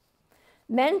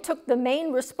 Men took the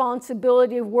main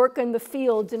responsibility of work in the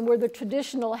fields and were the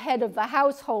traditional head of the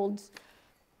households.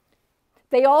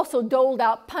 They also doled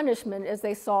out punishment as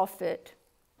they saw fit.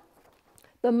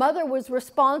 The mother was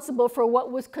responsible for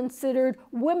what was considered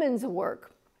women's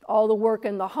work, all the work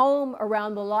in the home,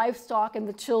 around the livestock and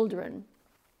the children.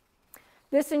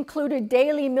 This included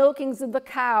daily milkings of the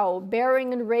cow,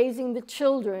 bearing and raising the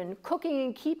children, cooking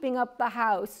and keeping up the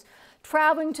house,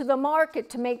 traveling to the market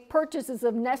to make purchases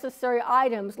of necessary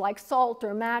items like salt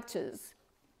or matches.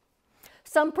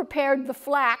 Some prepared the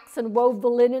flax and wove the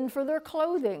linen for their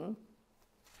clothing.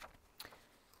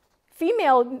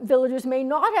 Female villagers may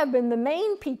not have been the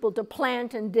main people to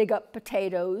plant and dig up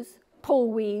potatoes,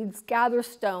 pull weeds, gather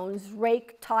stones,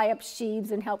 rake, tie up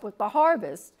sheaves, and help with the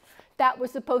harvest. That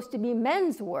was supposed to be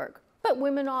men's work, but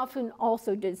women often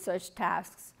also did such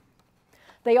tasks.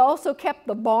 They also kept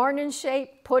the barn in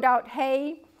shape, put out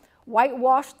hay,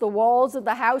 whitewashed the walls of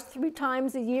the house 3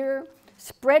 times a year,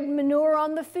 spread manure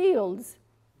on the fields.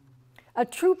 A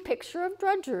true picture of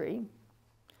drudgery.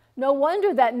 No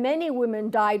wonder that many women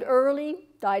died early,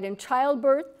 died in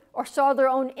childbirth, or saw their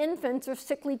own infants or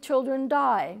sickly children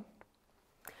die.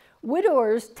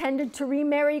 Widowers tended to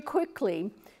remarry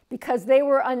quickly because they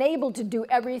were unable to do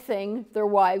everything their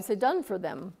wives had done for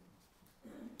them.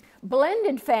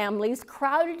 Blended families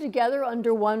crowded together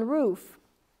under one roof.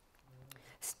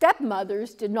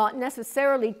 Stepmothers did not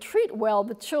necessarily treat well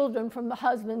the children from the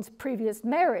husband's previous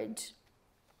marriage.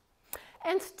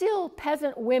 And still,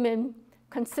 peasant women,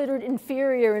 considered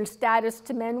inferior in status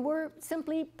to men, were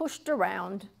simply pushed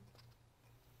around.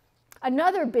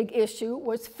 Another big issue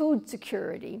was food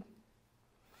security.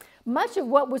 Much of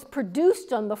what was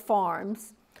produced on the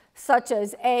farms, such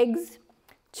as eggs,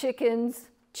 chickens,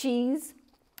 cheese,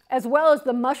 as well as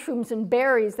the mushrooms and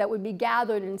berries that would be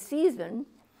gathered in season,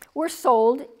 were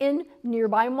sold in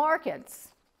nearby markets.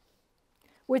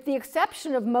 With the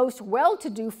exception of most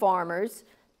well-to-do farmers,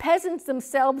 peasants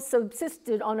themselves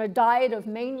subsisted on a diet of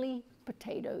mainly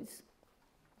potatoes.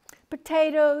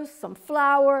 Potatoes, some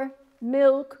flour,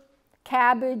 milk,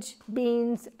 cabbage,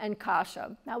 beans, and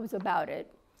kasha. That was about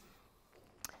it.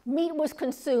 Meat was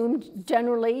consumed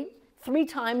generally 3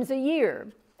 times a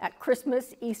year, at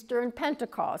Christmas, Easter, and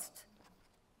Pentecost.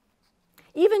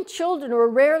 Even children were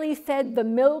rarely fed the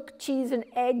milk, cheese, and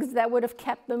eggs that would have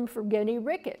kept them from getting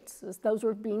rickets, as those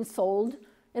were being sold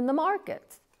in the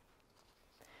markets.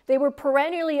 They were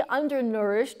perennially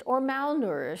undernourished or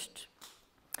malnourished.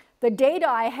 The data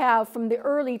I have from the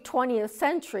early 20th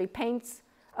century paints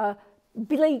a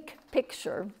bleak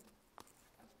picture.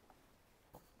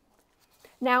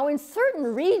 Now, in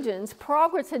certain regions,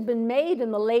 progress had been made in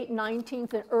the late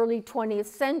 19th and early 20th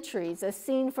centuries, as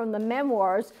seen from the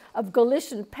memoirs of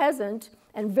Galician peasant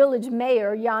and village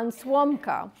mayor Jan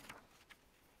Słomka.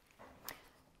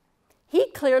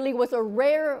 He clearly was a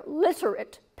rare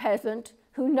literate peasant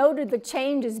who noted the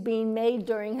changes being made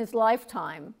during his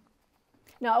lifetime.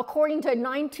 Now, according to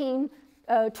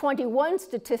 1921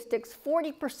 statistics,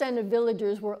 40% of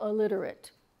villagers were illiterate.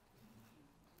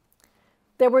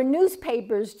 There were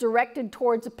newspapers directed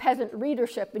towards a peasant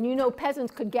readership, and you know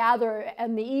peasants could gather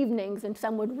in the evenings and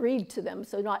some would read to them,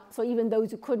 so even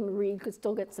those who couldn't read could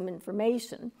still get some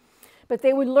information. But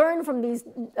they would learn from these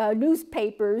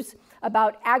newspapers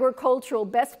about agricultural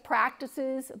best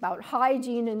practices, about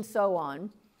hygiene, and so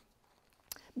on.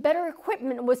 Better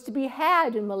equipment was to be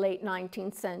had in the late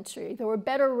 19th century. There were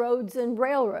better roads and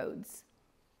railroads.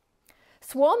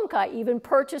 Słomka even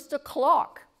purchased a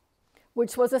clock,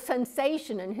 which was a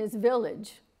sensation in his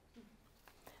village.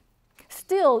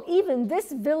 Still, even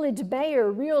this village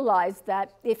mayor realized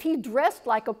that if he dressed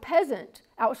like a peasant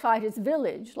outside his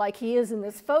village, like he is in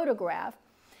this photograph,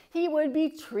 he would be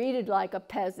treated like a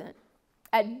peasant.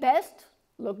 At best,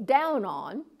 looked down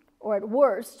on, or at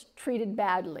worst, treated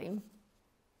badly.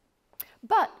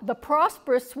 But the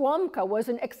prosperous Słomka was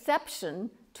an exception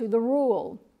to the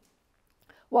rule.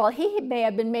 While he may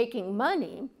have been making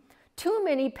money, too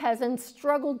many peasants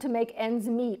struggled to make ends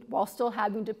meet while still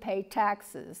having to pay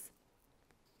taxes.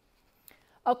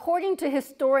 According to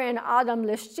historian Adam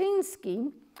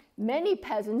Leszczyński, many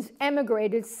peasants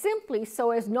emigrated simply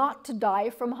so as not to die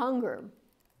from hunger.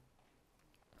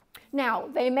 Now,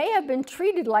 they may have been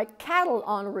treated like cattle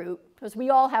en route, because we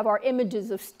all have our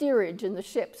images of steerage in the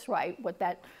ships, right, what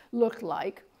that looked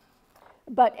like.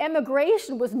 But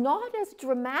emigration was not as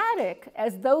dramatic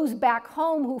as those back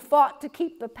home who fought to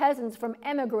keep the peasants from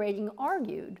emigrating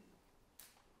argued.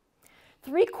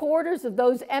 3/4 of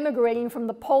those emigrating from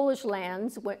the Polish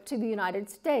lands went to the United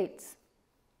States.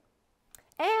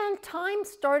 And times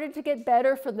started to get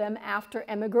better for them after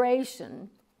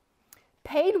emigration.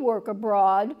 Paid work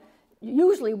abroad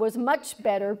usually was much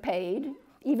better paid,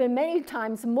 even many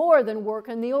times more than work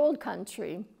in the old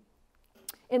country.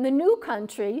 In the new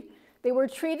country, they were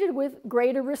treated with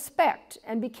greater respect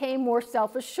and became more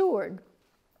self-assured.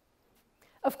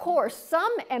 Of course,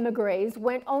 some emigres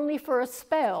went only for a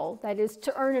spell, that is,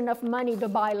 to earn enough money to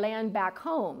buy land back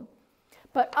home.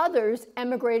 But others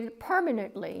emigrated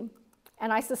permanently,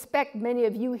 and I suspect many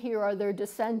of you here are their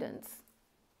descendants.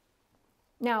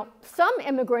 Now, some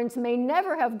immigrants may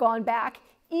never have gone back,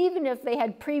 even if they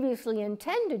had previously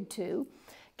intended to,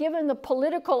 given the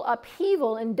political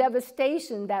upheaval and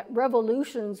devastation that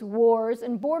revolutions, wars,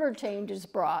 and border changes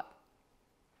brought.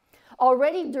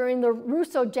 Already during the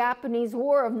Russo-Japanese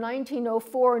War of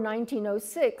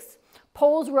 1904-1906,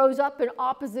 Poles rose up in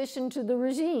opposition to the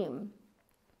regime.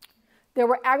 There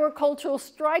were agricultural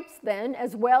strikes then,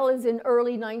 as well as in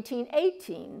early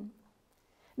 1918.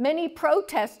 Many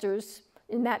protesters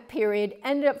in that period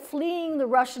ended up fleeing the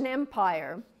Russian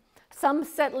Empire, some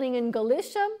settling in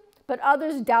Galicia, but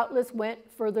others doubtless went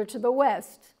further to the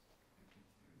west.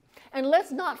 And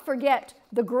let's not forget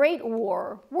the Great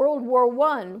War, World War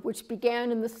I, which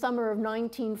began in the summer of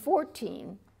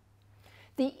 1914.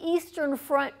 The Eastern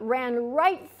Front ran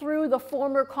right through the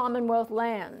former Commonwealth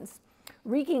lands,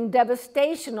 wreaking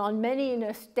devastation on many in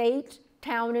a state,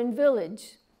 town, and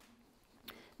village.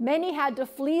 Many had to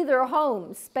flee their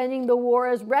homes, spending the war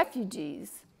as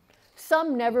refugees.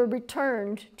 Some never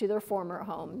returned to their former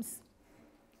homes.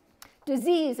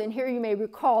 Disease, and here you may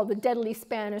recall the deadly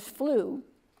Spanish flu,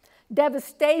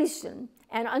 devastation,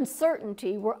 and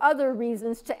uncertainty were other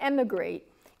reasons to emigrate,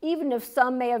 even if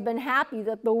some may have been happy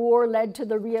that the war led to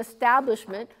the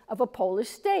reestablishment of a Polish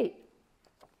state.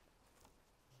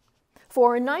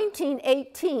 For in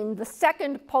 1918, the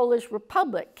Second Polish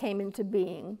Republic came into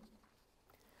being.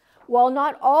 While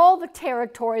not all the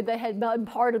territory that had been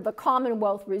part of the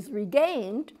Commonwealth was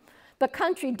regained, the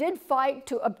country did fight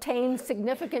to obtain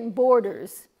significant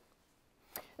borders.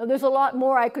 Now, there's a lot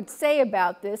more I could say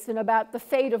about this and about the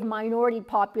fate of minority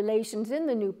populations in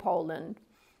the New Poland.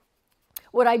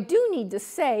 What I do need to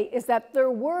say is that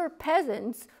there were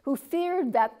peasants who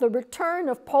feared that the return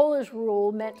of Polish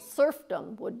rule meant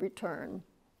serfdom would return.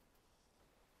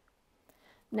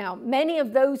 Now, many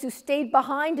of those who stayed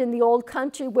behind in the old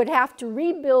country would have to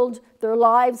rebuild their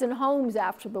lives and homes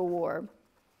after the war.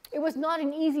 It was not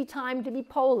an easy time to be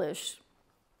Polish.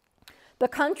 The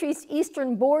country's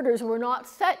eastern borders were not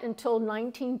set until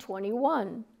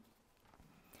 1921.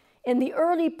 In the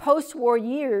early post-war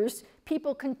years,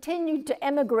 people continued to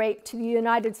emigrate to the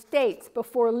United States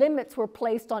before limits were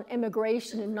placed on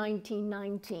immigration in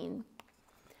 1919.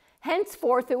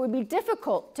 Henceforth, it would be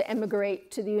difficult to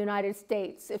emigrate to the United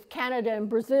States if Canada and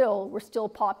Brazil were still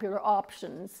popular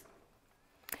options.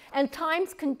 And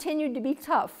times continued to be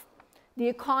tough. The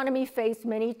economy faced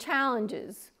many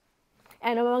challenges.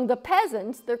 And among the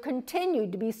peasants, there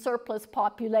continued to be surplus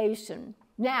population,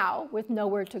 now with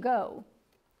nowhere to go.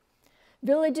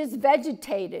 Villages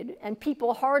vegetated, and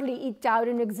people hardly eked out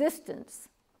an existence.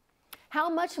 How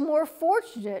much more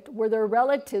fortunate were their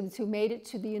relatives who made it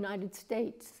to the United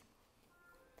States?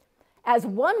 As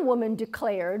one woman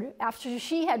declared, after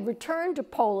she had returned to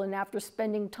Poland after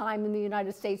spending time in the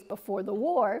United States before the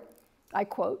war, I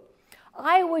quote,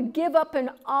 "I would give up an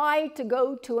eye to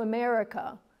go to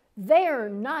America. There,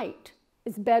 night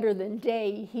is better than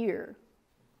day here."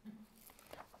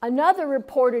 Another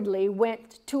reportedly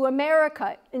went to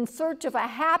America in search of a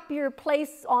happier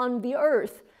place on the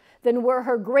earth than where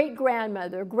her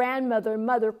great-grandmother, grandmother, and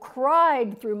mother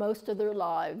cried through most of their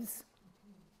lives.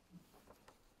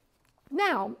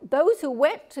 Now, those who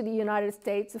went to the United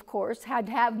States, of course, had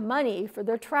to have money for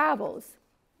their travels.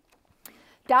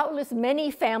 Doubtless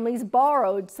many families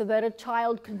borrowed so that a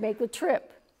child could make the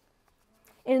trip.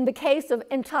 In the case of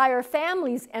entire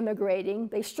families emigrating,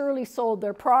 they surely sold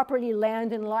their property,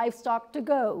 land, and livestock to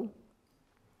go.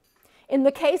 In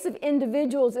the case of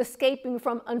individuals escaping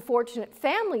from unfortunate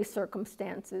family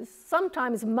circumstances,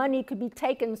 sometimes money could be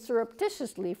taken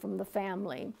surreptitiously from the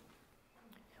family.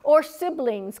 Or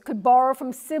siblings could borrow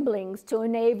from siblings to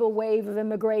enable a wave of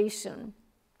immigration.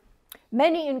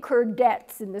 Many incurred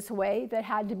debts in this way that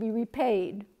had to be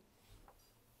repaid.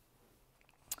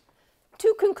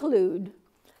 To conclude,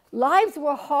 lives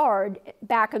were hard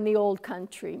back in the old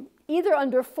country, either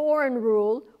under foreign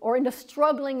rule or in a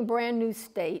struggling brand new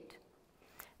state.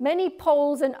 Many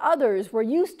Poles and others were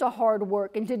used to hard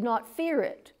work and did not fear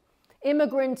it.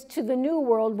 Immigrants to the New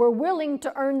World were willing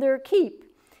to earn their keep,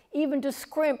 even to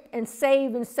scrimp and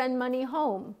save and send money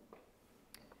home.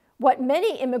 What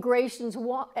many immigrants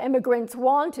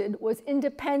wanted was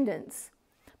independence,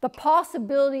 the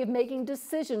possibility of making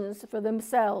decisions for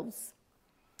themselves.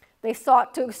 They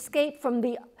sought to escape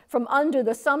from under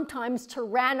the sometimes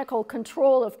tyrannical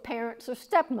control of parents or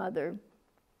stepmother.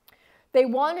 They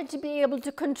wanted to be able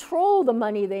to control the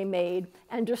money they made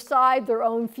and decide their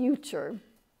own future.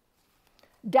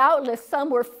 Doubtless some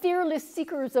were fearless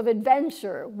seekers of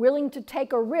adventure, willing to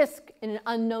take a risk in an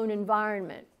unknown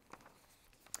environment.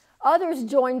 Others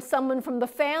joined someone from the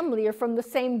family or from the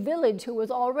same village who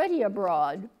was already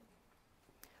abroad.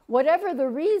 Whatever the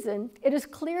reason, it is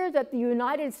clear that the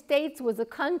United States was a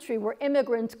country where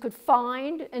immigrants could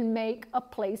find and make a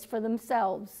place for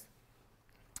themselves.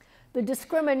 The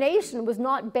discrimination was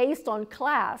not based on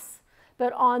class,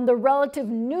 but on the relative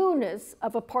newness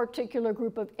of a particular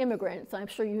group of immigrants. I'm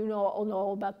sure you all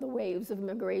know about the waves of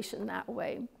immigration that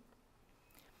way.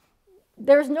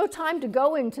 There's no time to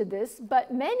go into this,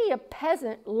 but many a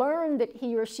peasant learned that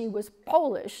he or she was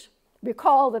Polish.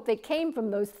 Recall that they came from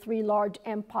those three large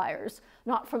empires,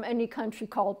 not from any country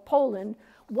called Poland,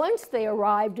 once they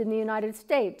arrived in the United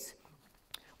States,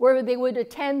 where they would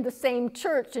attend the same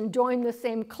church and join the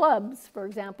same clubs, for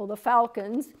example, the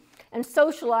Falcons, and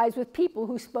socialize with people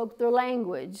who spoke their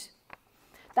language.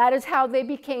 That is how they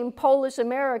became Polish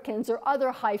Americans or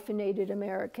other hyphenated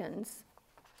Americans.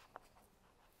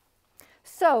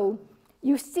 So,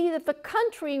 you see that the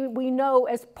country we know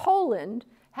as Poland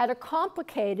had a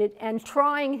complicated and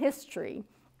trying history,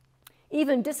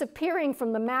 even disappearing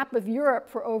from the map of Europe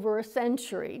for over a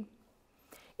century.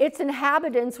 Its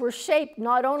inhabitants were shaped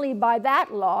not only by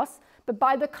that loss, but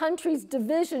by the country's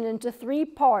division into three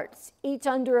parts, each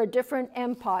under a different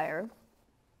empire.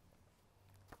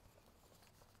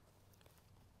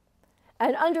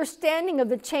 An understanding of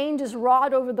the changes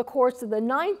wrought over the course of the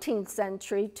 19th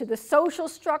century to the social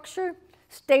structure,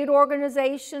 state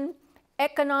organization,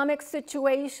 economic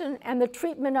situation, and the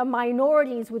treatment of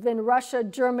minorities within Russia,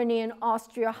 Germany, and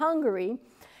Austria-Hungary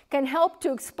can help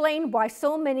to explain why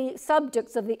so many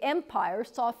subjects of the empire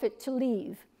saw fit to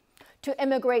leave, to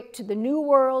immigrate to the New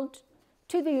World,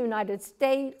 to the United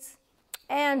States,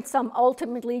 and some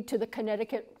ultimately to the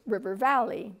Connecticut River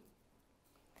Valley.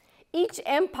 Each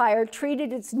empire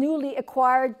treated its newly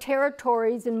acquired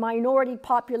territories and minority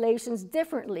populations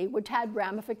differently, which had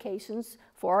ramifications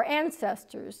for our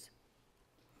ancestors.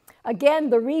 Again,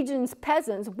 the region's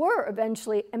peasants were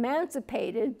eventually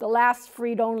emancipated, the last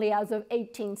freed only as of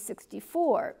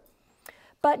 1864.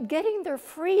 But getting their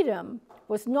freedom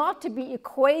was not to be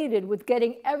equated with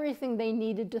getting everything they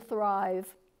needed to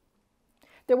thrive.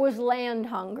 There was land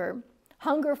hunger,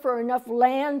 hunger for enough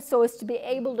land so as to be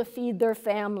able to feed their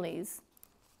families.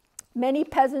 Many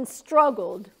peasants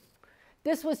struggled.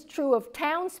 This was true of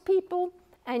townspeople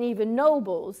and even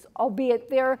nobles, albeit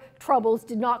their troubles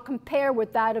did not compare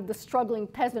with that of the struggling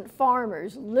peasant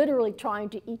farmers, literally trying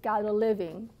to eke out a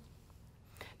living.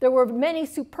 There were many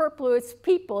superfluous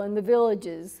people in the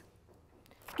villages.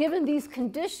 Given these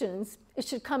conditions, it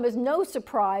should come as no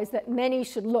surprise that many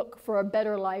should look for a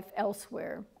better life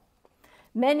elsewhere.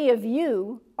 Many of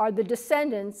you are the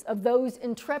descendants of those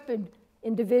intrepid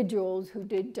individuals who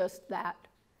did just that.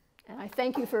 And I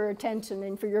thank you for your attention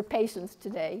and for your patience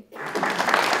today.